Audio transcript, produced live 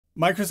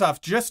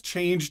Microsoft just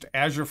changed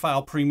Azure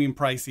File Premium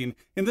pricing.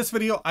 In this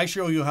video, I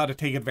show you how to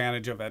take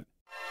advantage of it.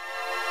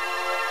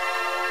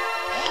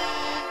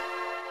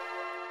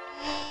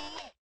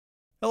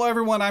 Hello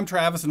everyone, I'm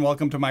Travis and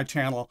welcome to my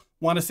channel.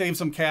 Want to save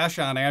some cash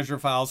on Azure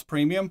Files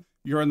Premium?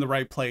 You're in the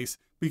right place,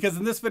 because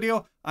in this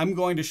video, I'm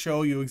going to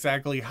show you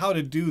exactly how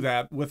to do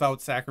that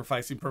without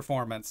sacrificing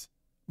performance.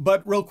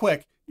 But real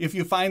quick, if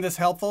you find this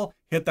helpful,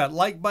 hit that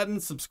like button,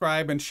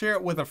 subscribe, and share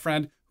it with a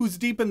friend who's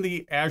deep in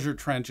the Azure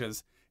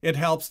trenches. It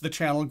helps the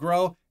channel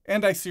grow,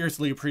 and I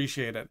seriously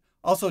appreciate it.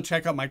 Also,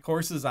 check out my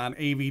courses on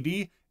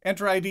AVD,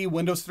 Enter ID,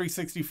 Windows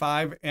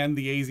 365, and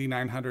the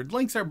AZ900.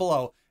 Links are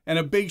below. And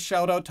a big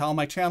shout out to all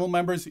my channel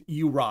members,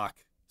 you rock.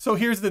 So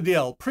here's the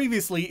deal.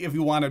 Previously, if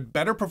you wanted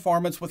better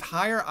performance with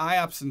higher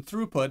IOPS and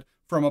throughput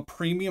from a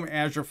premium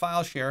Azure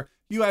file share,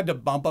 you had to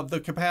bump up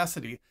the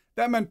capacity.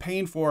 That meant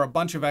paying for a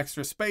bunch of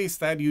extra space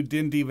that you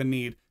didn't even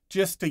need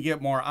just to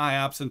get more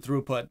IOPS and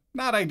throughput.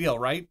 Not ideal,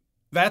 right?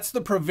 That's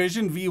the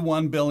Provision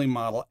V1 billing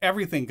model.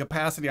 Everything,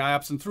 capacity,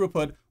 IOPS, and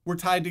throughput were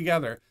tied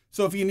together.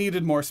 So if you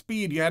needed more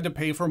speed, you had to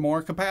pay for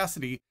more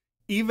capacity,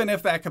 even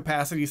if that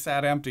capacity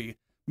sat empty.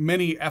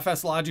 Many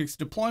FSLogix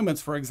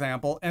deployments, for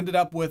example, ended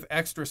up with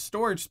extra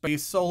storage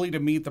space solely to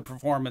meet the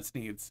performance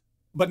needs.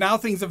 But now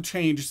things have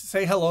changed.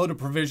 Say hello to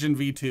Provision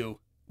V2.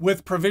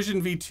 With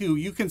Provision V2,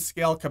 you can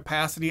scale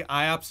capacity,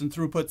 IOPS, and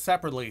throughput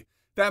separately.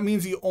 That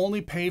means you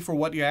only pay for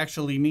what you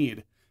actually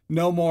need.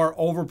 No more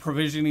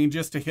over-provisioning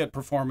just to hit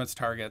performance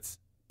targets.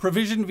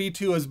 Provision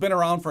V2 has been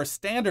around for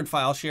standard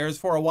file shares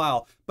for a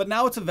while, but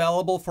now it's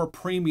available for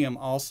premium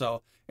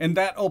also, and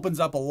that opens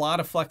up a lot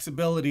of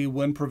flexibility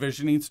when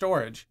provisioning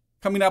storage.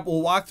 Coming up,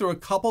 we'll walk through a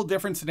couple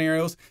different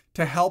scenarios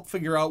to help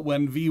figure out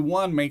when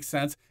V1 makes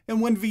sense and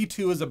when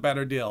V2 is a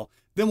better deal.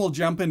 Then we'll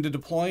jump into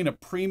deploying a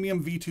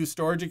premium V2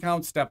 storage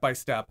account step by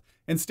step.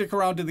 And stick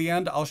around to the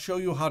end, I'll show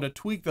you how to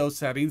tweak those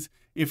settings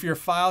if your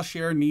file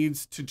share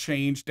needs to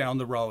change down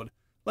the road.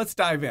 Let's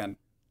dive in.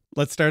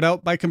 Let's start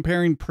out by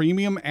comparing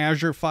premium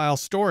Azure File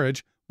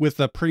Storage with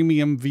the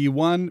premium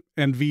V1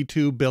 and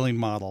V2 billing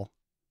model.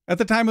 At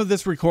the time of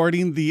this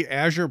recording, the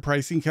Azure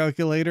pricing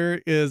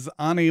calculator is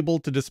unable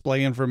to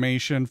display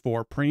information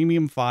for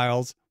premium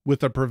files with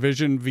the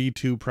Provision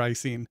V2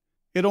 pricing.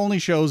 It only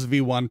shows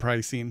V1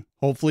 pricing.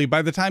 Hopefully,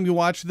 by the time you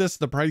watch this,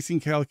 the pricing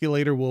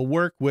calculator will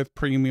work with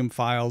premium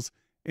files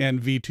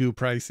and V2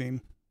 pricing.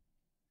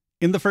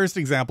 In the first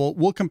example,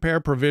 we'll compare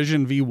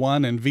Provision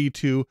V1 and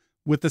V2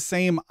 with the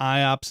same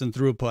IOPS and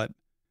throughput.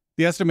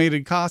 The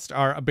estimated costs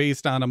are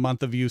based on a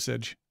month of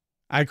usage.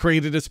 I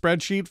created a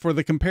spreadsheet for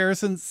the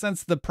comparison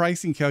since the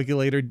pricing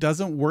calculator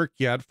doesn't work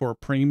yet for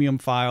premium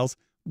files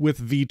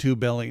with V2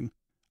 billing.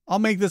 I'll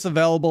make this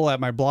available at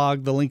my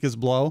blog, the link is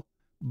below,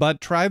 but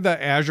try the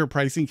Azure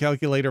pricing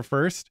calculator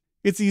first.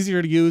 It's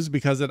easier to use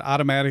because it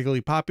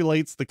automatically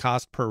populates the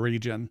cost per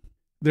region.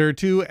 There are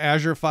two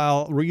Azure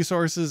file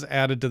resources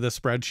added to the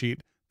spreadsheet.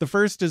 The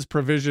first is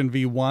Provision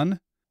V1.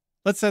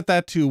 Let's set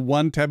that to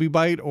 1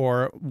 TB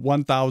or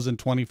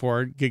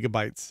 1024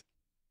 gigabytes.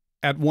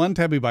 At 1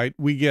 TB,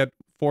 we get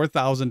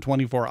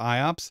 4024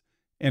 IOPS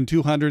and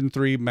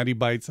 203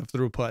 megabytes of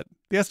throughput.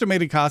 The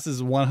estimated cost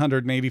is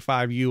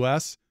 $185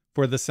 US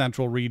for the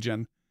central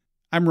region.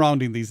 I'm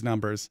rounding these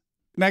numbers.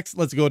 Next,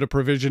 let's go to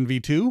Provision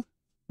V2.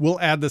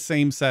 We'll add the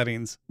same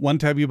settings, 1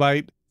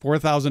 TB,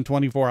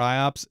 4024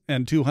 IOPS,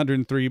 and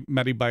 203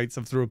 megabytes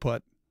of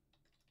throughput.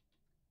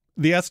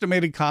 The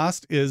estimated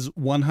cost is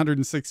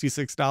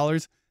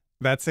 $166.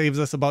 That saves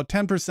us about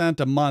 10%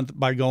 a month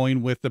by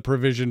going with the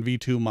Provision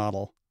V2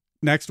 model.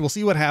 Next, we'll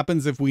see what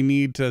happens if we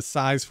need to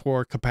size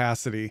for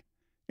capacity.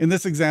 In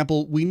this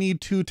example, we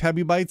need 2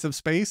 TB of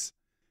space.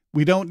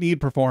 We don't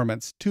need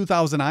performance.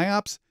 2000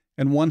 IOPS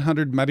and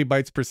 100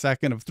 megabytes per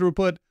second of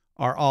throughput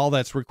are all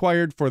that's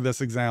required for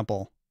this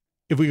example.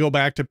 If we go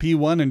back to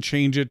P1 and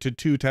change it to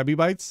 2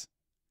 TB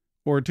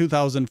or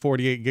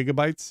 2048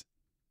 gigabytes,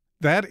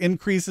 that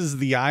increases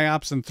the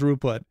IOPS and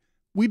throughput.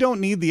 We don't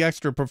need the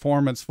extra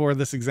performance for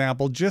this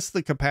example, just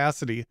the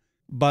capacity,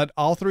 but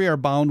all three are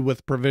bound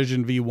with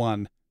Provision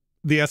V1.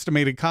 The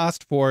estimated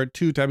cost for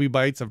 2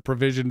 TB of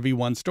Provision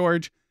V1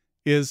 storage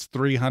is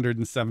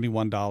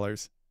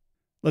 $371.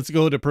 Let's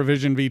go to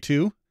Provision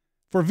V2.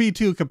 For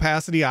V2,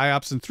 capacity,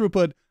 IOPS, and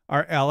throughput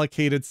are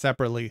allocated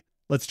separately.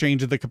 Let's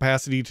change the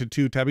capacity to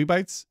 2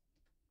 TB.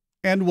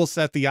 And we'll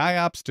set the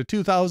IOPS to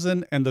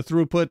 2000 and the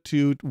throughput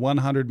to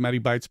 100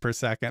 megabytes per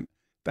second.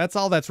 That's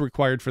all that's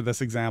required for this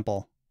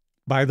example.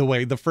 By the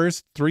way, the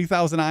first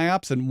 3000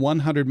 IOPS and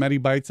 100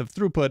 megabytes of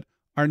throughput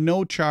are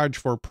no charge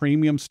for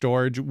premium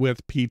storage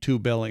with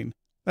P2 billing.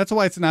 That's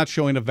why it's not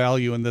showing a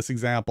value in this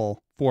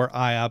example for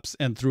IOPS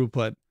and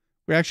throughput.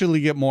 We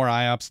actually get more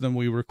IOPS than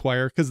we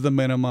require because the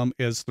minimum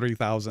is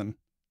 3000.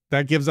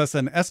 That gives us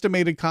an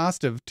estimated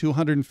cost of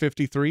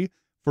 $253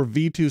 for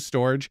V2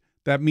 storage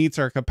that meets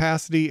our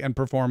capacity and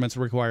performance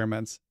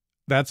requirements.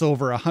 That's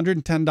over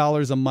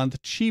 $110 a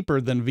month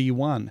cheaper than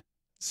V1.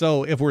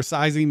 So if we're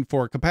sizing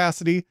for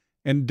capacity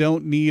and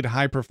don't need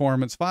high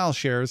performance file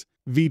shares,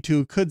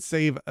 V2 could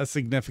save a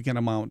significant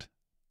amount.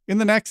 In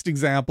the next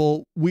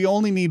example, we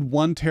only need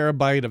 1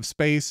 terabyte of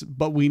space,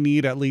 but we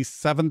need at least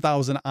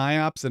 7,000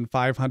 IOPS and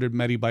 500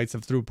 megabytes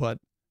of throughput.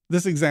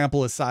 This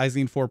example is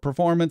sizing for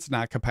performance,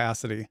 not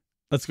capacity.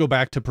 Let's go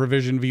back to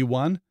Provision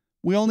V1.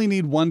 We only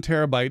need 1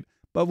 terabyte,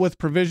 but with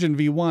Provision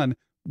V1,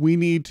 we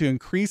need to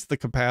increase the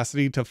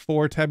capacity to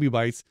 4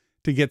 terabytes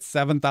to get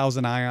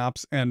 7,000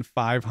 IOPS and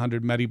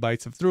 500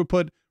 megabytes of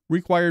throughput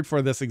required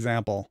for this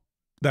example.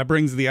 That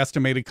brings the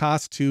estimated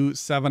cost to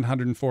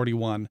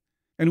 $741.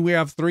 And we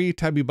have 3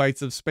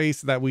 terabytes of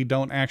space that we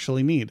don't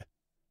actually need.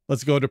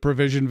 Let's go to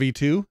Provision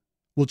V2.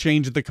 We'll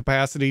change the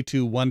capacity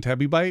to 1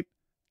 terabyte.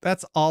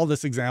 That's all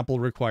this example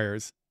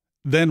requires.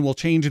 Then we'll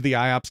change the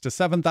IOPS to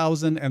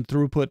 7,000 and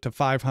throughput to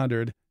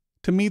 500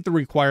 to meet the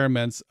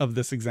requirements of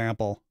this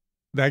example.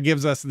 That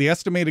gives us the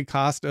estimated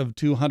cost of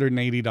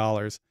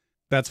 $280.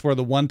 That's for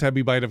the 1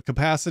 terabyte of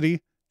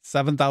capacity,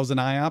 7,000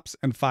 IOPS,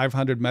 and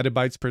 500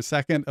 megabytes per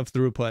second of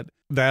throughput.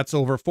 That's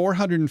over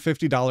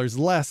 $450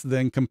 less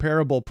than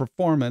comparable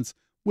performance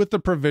with the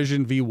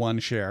Provision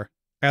V1 share.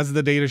 As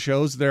the data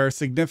shows, there are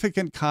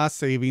significant cost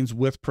savings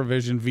with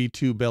Provision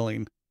V2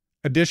 billing.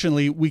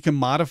 Additionally, we can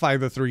modify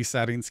the 3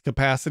 settings,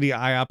 capacity,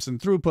 IOPS, and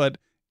throughput,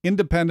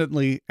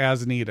 independently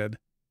as needed.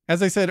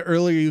 As I said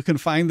earlier, you can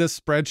find this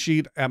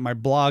spreadsheet at my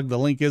blog, the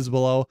link is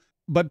below,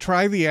 but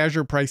try the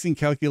Azure pricing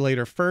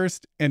calculator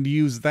first and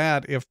use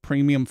that if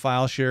premium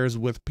file shares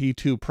with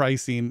P2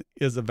 pricing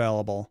is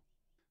available.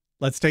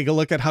 Let's take a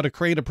look at how to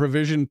create a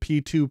Provision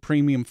P2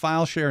 premium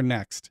file share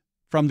next.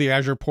 From the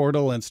Azure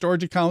portal and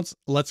storage accounts,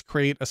 let's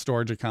create a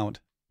storage account.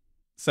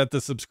 Set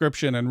the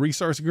subscription and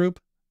resource group.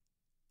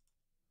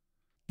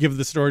 Give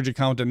the storage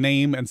account a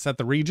name and set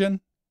the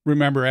region.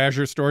 Remember,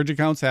 Azure storage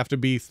accounts have to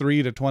be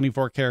 3 to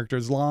 24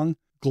 characters long,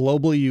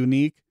 globally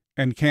unique,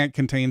 and can't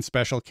contain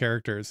special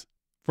characters.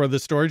 For the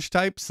storage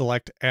type,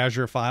 select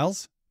Azure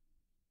Files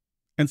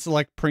and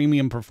select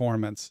Premium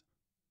Performance.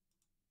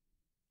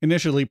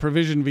 Initially,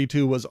 Provision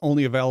V2 was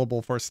only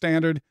available for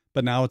Standard,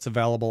 but now it's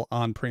available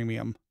on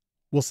Premium.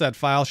 We'll set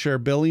file share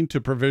billing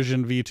to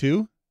Provision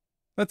V2.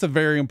 That's a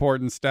very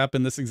important step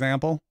in this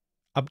example.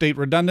 Update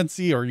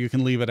redundancy, or you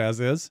can leave it as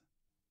is.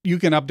 You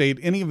can update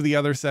any of the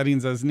other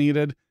settings as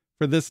needed.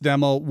 For this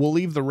demo, we'll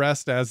leave the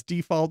rest as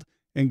default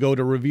and go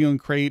to Review and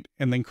Create,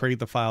 and then create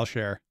the file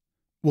share.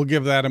 We'll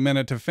give that a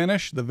minute to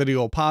finish. The video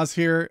will pause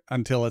here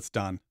until it's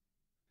done.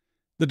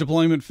 The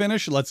deployment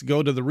finished, let's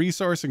go to the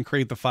resource and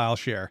create the file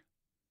share.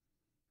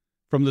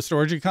 From the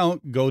storage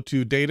account, go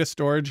to Data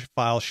Storage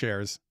File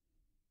Shares.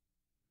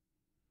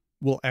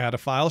 We'll add a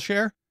file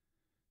share,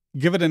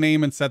 give it a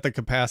name, and set the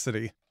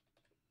capacity.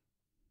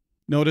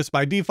 Notice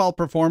by default,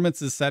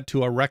 performance is set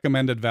to a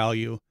recommended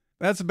value.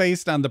 That's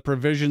based on the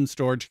provision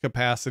storage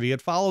capacity.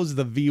 It follows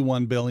the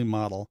V1 billing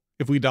model.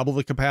 If we double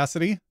the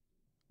capacity,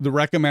 the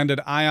recommended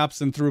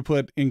IOPS and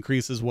throughput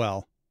increase as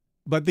well.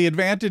 But the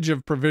advantage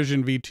of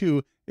Provision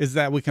V2 is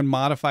that we can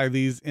modify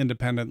these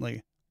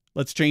independently.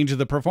 Let's change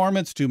the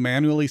performance to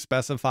manually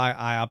specify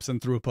IOPS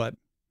and throughput.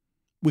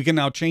 We can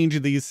now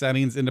change these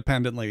settings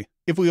independently.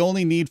 If we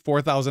only need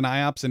 4,000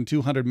 IOPS and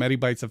 200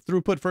 megabytes of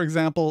throughput, for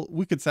example,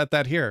 we could set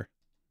that here.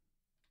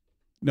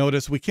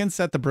 Notice we can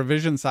set the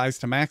provision size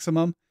to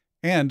maximum,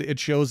 and it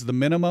shows the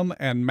minimum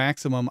and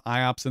maximum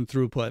IOPS and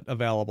throughput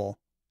available.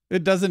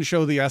 It doesn't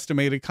show the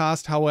estimated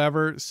cost,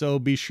 however, so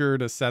be sure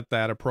to set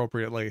that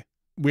appropriately.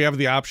 We have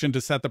the option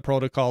to set the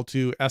protocol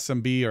to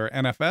SMB or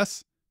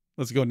NFS.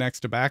 Let's go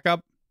next to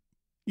backup.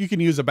 You can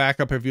use a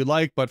backup if you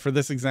like, but for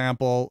this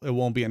example, it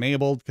won't be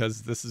enabled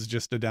because this is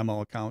just a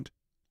demo account.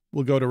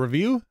 We'll go to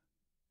Review,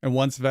 and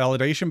once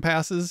validation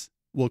passes,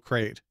 we'll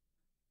create.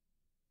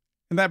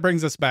 And that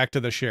brings us back to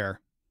the share.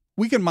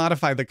 We can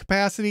modify the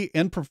capacity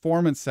and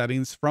performance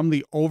settings from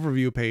the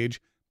overview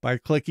page by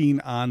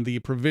clicking on the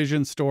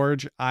provision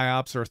storage,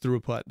 IOPS, or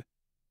throughput.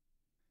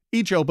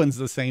 Each opens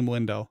the same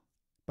window.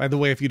 By the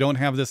way, if you don't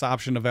have this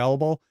option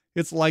available,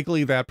 it's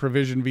likely that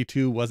Provision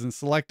V2 wasn't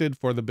selected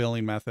for the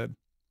billing method.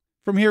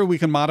 From here, we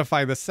can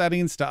modify the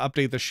settings to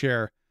update the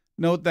share.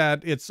 Note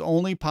that it's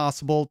only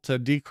possible to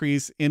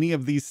decrease any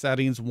of these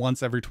settings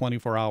once every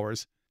 24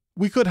 hours.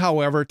 We could,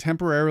 however,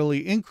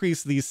 temporarily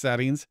increase these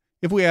settings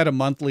if we had a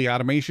monthly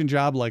automation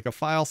job like a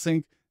file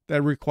sync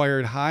that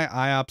required high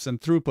IOPS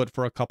and throughput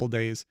for a couple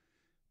days.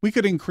 We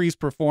could increase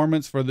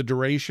performance for the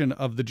duration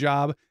of the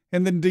job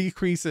and then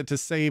decrease it to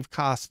save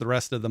costs the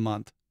rest of the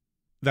month.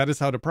 That is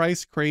how to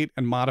price, create,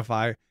 and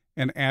modify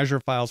an Azure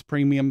Files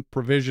Premium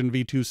Provision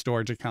V2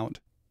 storage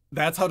account.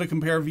 That's how to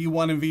compare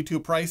V1 and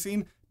V2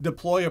 pricing,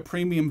 deploy a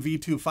Premium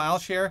V2 file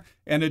share,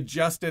 and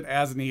adjust it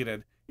as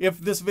needed. If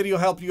this video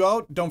helped you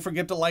out, don't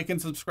forget to like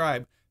and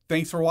subscribe.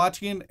 Thanks for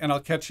watching, and I'll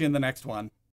catch you in the next one.